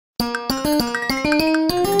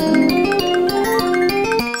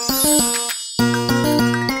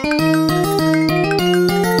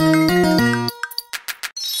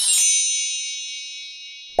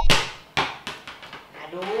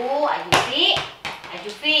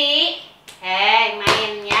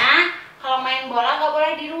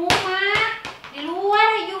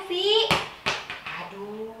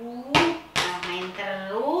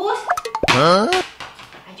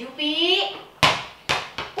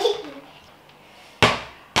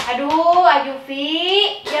Aduh,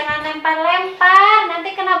 Ajufi, jangan lempar-lempar,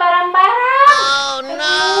 nanti kena barang-barang. Oh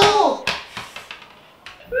no.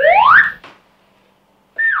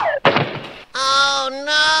 Oh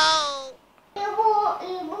no.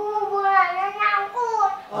 Ibu bolanya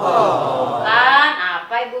nyangkut. Kan,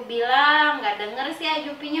 apa ibu bilang? Nggak denger sih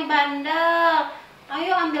Ajufinya bandel.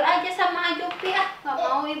 Ayo ambil aja sama Ajufi ah, nggak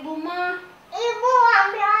mau ibu mah. Ibu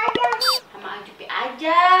ambil aja. Sama Ajufi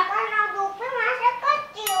aja. Karena Ajufi masih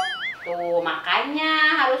kecil. Tuh,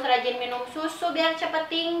 makanya harus rajin minum susu biar cepet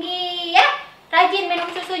tinggi ya. Rajin minum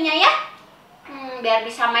susunya ya. Biar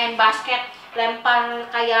bisa main basket, lempar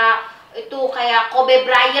kayak Kobe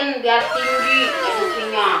Bryant biar tinggi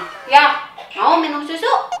Ajufinya. Ya, mau minum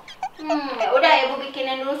susu? Ya udah ibu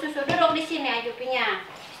bikinin dulu susu, duduk di sini Ajufinya.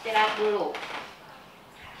 Istirahat dulu.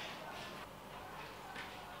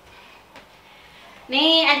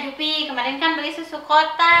 Nih Ajufi, kemarin kan beli susu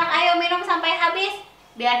kotak. Ayo minum sampai habis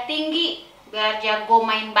biar tinggi, biar jago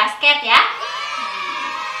main basket ya.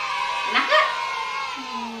 Enak gak?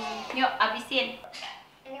 Yuk habisin.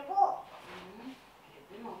 Ibu.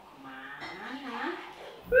 Ibu mau kemana?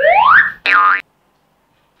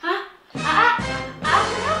 Hah?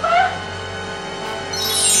 Kenapa?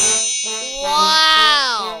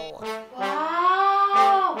 Wow.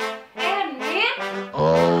 Wow, Ant-Man?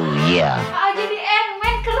 Oh yeah. Jadi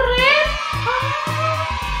Ant-Man keren.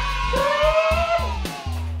 Keren.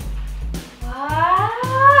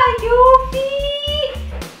 Wah, Yufi.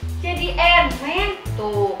 Jadi Ant-Man.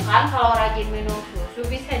 Tuh kan kalau rajin minum susu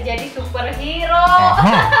bisa jadi superhero.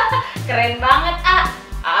 Keren banget,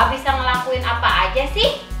 bisa ngelakuin apa aja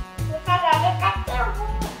sih? Bisa jadi kecil, Bu.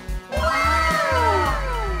 Wow.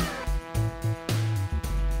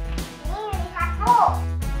 Nih, lihat, Bu.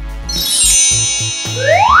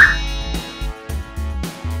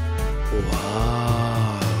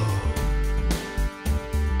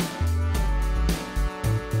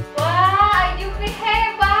 Wah, Ajufi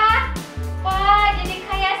hebat. Wah, jadi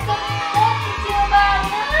kayak semut kecil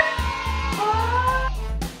banget. Wah.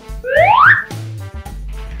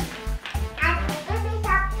 Ajufi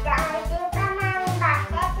bisa kita main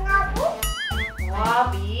basket nggak, Bu?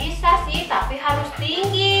 Wah, bisa sih, tapi harus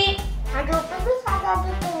tinggi. Ajufi bisa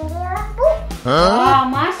jadi tinggi lah, Bu. Wah,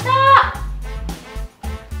 masa?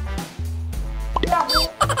 Ya, Bu.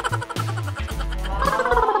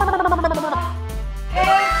 Wah,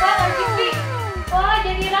 hebat Ajufi. Wah,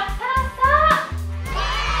 jadi raksasa.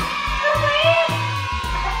 Keren.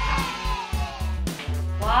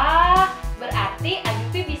 Wah, berarti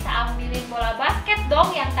Ajufi bisa ambilin bola basket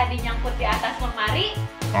dong yang tadi nyangkut di atas lemari.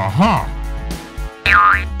 Aha.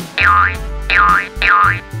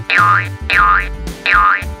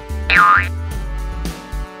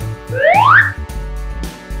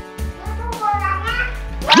 Ibu bolanya.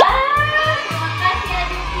 Wah, terima kasih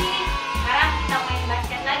Ajufi. Sekarang kita main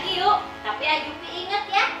basket lagi yuk. Tapi Ajufi ingat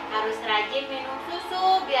ya, harus rajin minum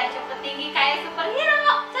susu biar cepet tinggi kayak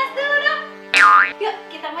superhero. Cas dulu dong. Yuk,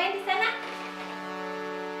 kita main di sana.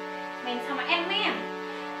 Main sama Ant-Man.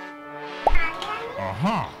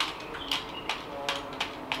 Aha.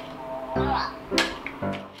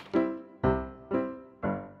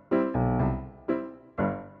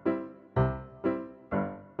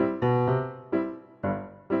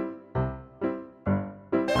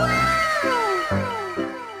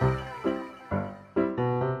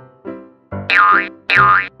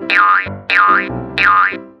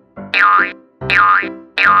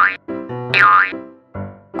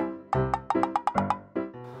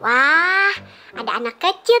 Wah, ada anak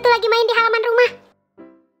kecil tuh lagi main di halaman rumah.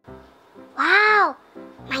 Wow,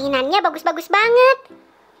 mainannya bagus-bagus banget.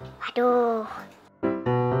 Waduh.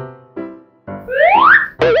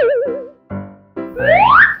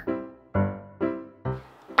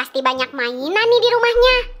 Pasti banyak mainan nih di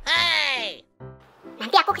rumahnya. Hey.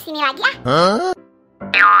 Nanti aku kesini lagi ah. Huh?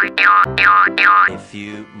 A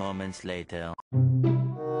few moments later.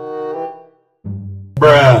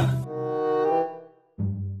 Bruh.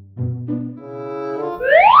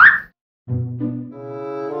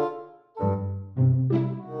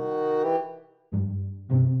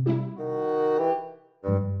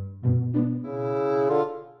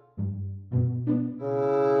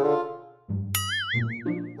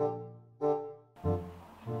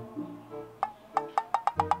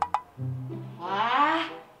 Wah,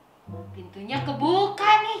 pintunya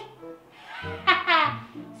kebuka nih.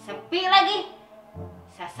 Sepi lagi.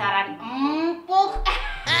 Sasar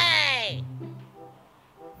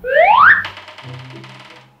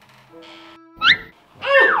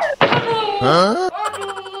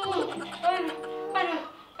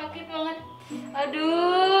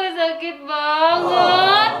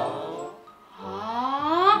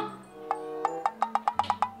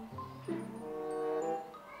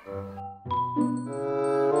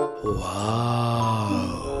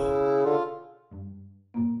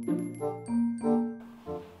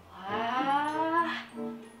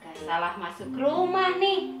salah masuk rumah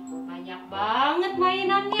nih. Banyak banget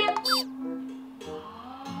mainannya.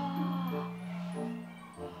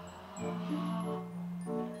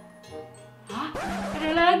 Hah?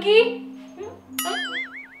 Ada lagi?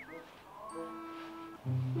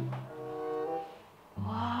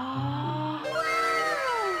 Wah,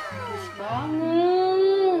 bagus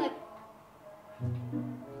banget.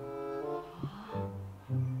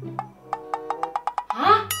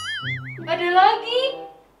 Hah? Ada lagi?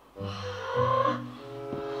 Wah,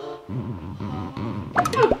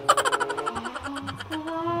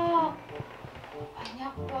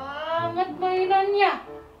 banyak banget mainannya.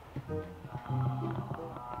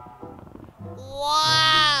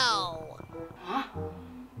 Wow. Hah?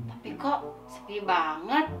 Tapi kok sepi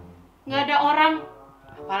banget? Nggak ada orang.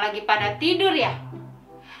 Apalagi pada tidur ya?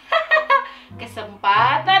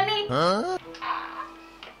 Kesempatan nih. Huh?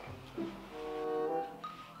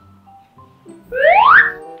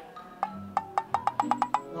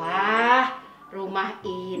 Wah, rumah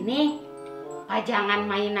ini pajangan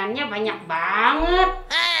mainannya banyak banget.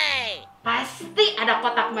 Hey. Pasti ada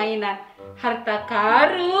kotak mainan. Harta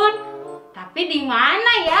karun. Tapi di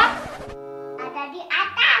mana ya? Ada di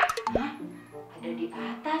atas. Hah? Ada di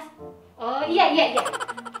atas. Oh iya.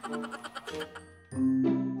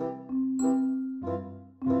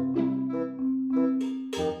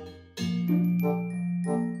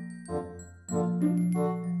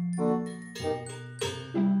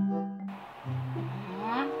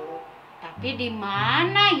 Hah? Tapi di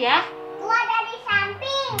mana ya? Itu ada di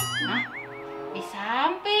samping. Hah? Di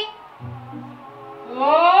samping.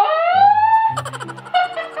 Oh.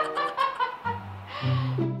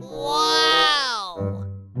 Wow.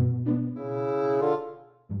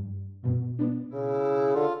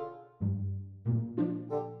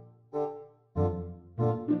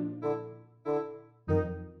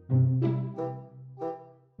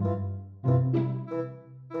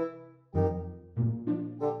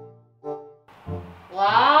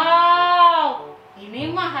 Wow, ini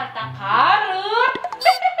mah harta karun.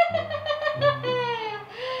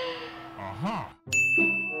 Uh-huh.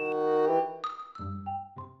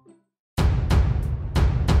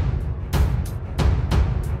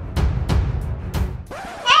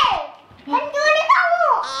 Hei, pencuri kamu.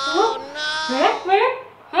 Oh no. Batman?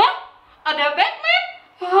 Hah? Ada Batman?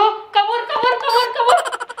 Hah? Kabur.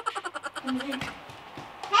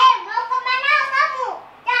 Hei, mau kemana kamu?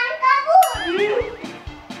 Jangan kabur.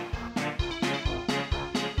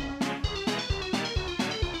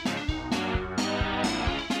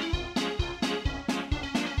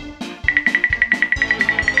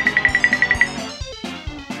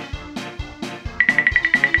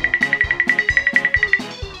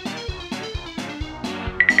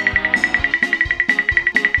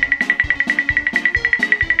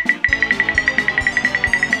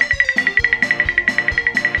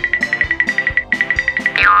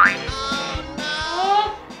 Oh,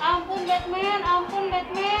 ampun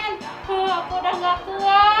Batman. Aku udah nggak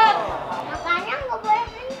kuat. Makanya nggak boleh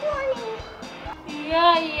mencuri.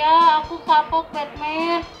 Iya, aku kapok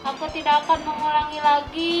Batman. Aku tidak akan mengulangi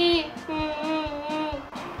lagi.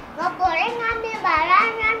 Nggak boleh ngambil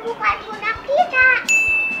barang yang bukan punya kita.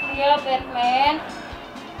 Iya Batman.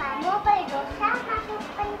 Kamu berdosa masuk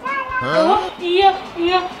penjara. Oh iya,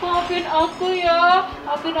 maafin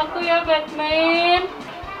aku ya Batman.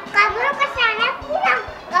 Kamu ke sana pulang.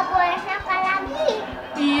 Nggak boleh nakal lagi.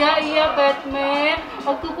 Iya Batman,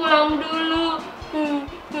 aku pulang dulu.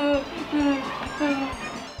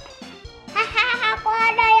 Hahaha, aku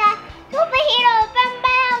ada ya. Superhero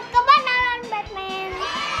Membela Kebenaran Batman.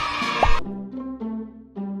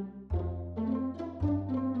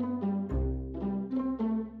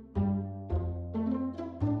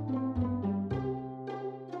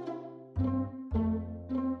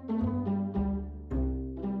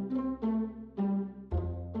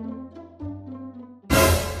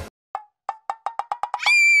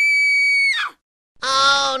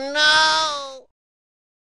 Oh no.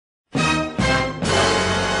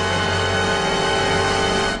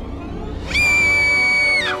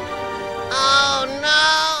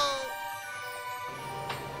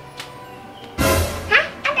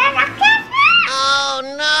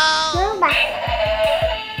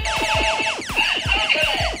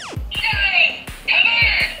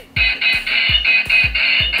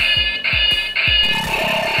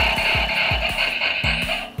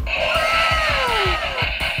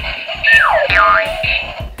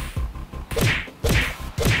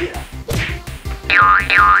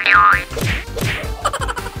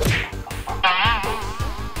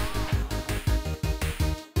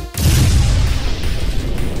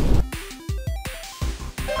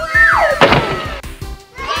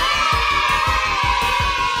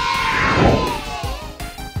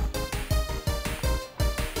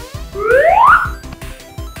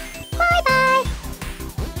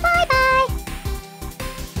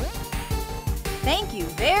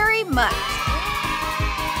 very much.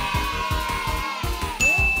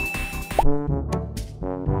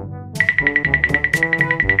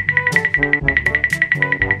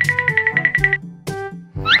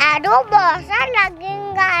 Aduh, bosan lagi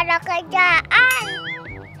nggak ada kerjaan.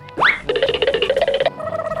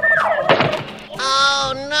 Oh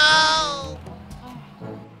no!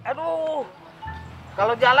 Aduh,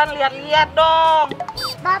 kalau jalan lihat-lihat dong.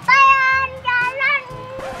 Bapak yang jalan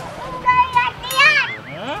nggak lihat-lihat.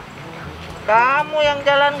 Kamu yang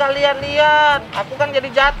jalan gak lihat-lihat, aku kan jadi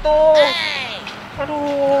jatuh. Hey!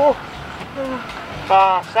 Aduh,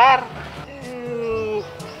 kasar.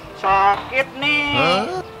 Sakit nih.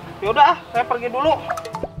 Yaudah, saya pergi dulu.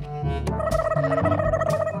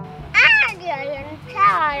 Dia yang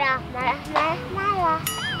salah, malah.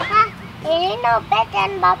 Hah, ini dompet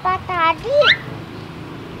yang Bapak tadi.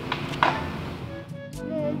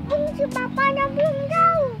 Mumpung si bapaknya belum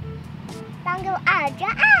tahu. Panggil aja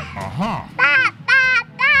ah. Aha. Pak.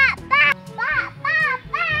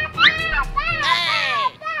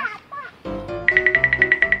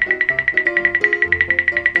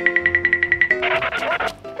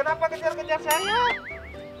 Kenapa kejar-kejar saya?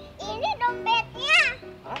 Ini dompetnya.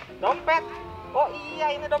 Hah? Dompet? Oh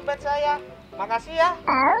iya, ini dompet saya. Makasih ya.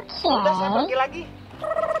 Udah, saya pergi lagi.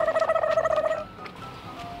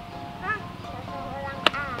 Hah, langsung ulang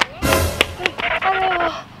aneh.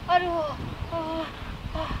 Aduh.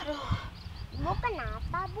 Ibu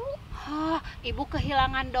kenapa, Bu? Ibu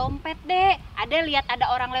kehilangan dompet, Dek. Ada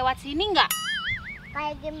orang lewat sini nggak?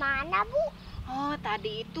 Kayak gimana, Bu? Oh,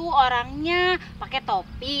 tadi itu orangnya pakai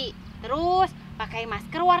topi, terus pakai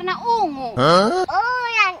masker warna ungu. Oh,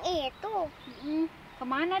 yang itu.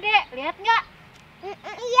 Kemana, Dek? Lihat nggak?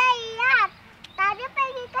 Iya. Tadi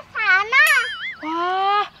pergi ke sana.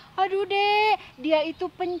 Wah, aduh, Dek. Dia itu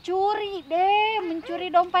pencuri, Dek. Mencuri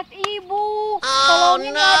dompet Ibu.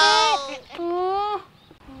 Tolongin ya, Dek.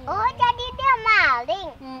 Oh, jadi dia maling.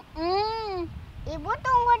 Ibu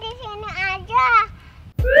tunggu di sini aja.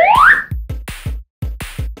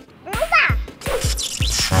 Lupa.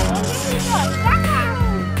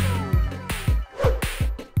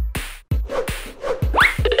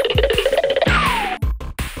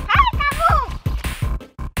 Hai kamu.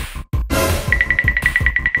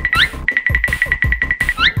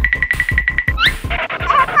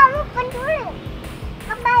 Kamu pencuri.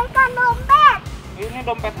 Kembalikan dompet. Ini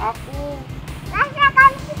dompet aku.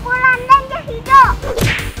 Rasakan pukulan ranger hijau.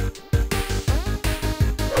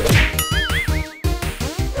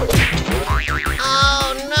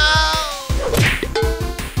 Oh no!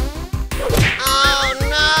 Oh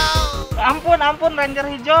no! Ampun Ranger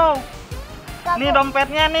hijau. Ini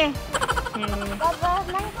dompetnya nih.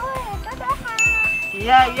 Governmentku itu dosa.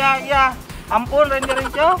 Iya. Ampun Ranger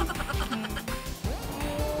hijau.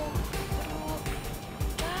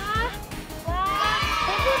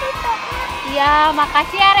 Ya,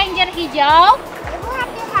 makasih ya Ranger hijau. Ibu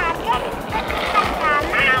hati-hati ke tempat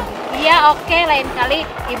ramai. Iya, oke. Lain kali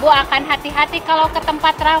Ibu akan hati-hati kalau ke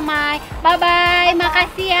tempat ramai. Bye-bye.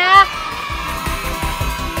 Makasih ya.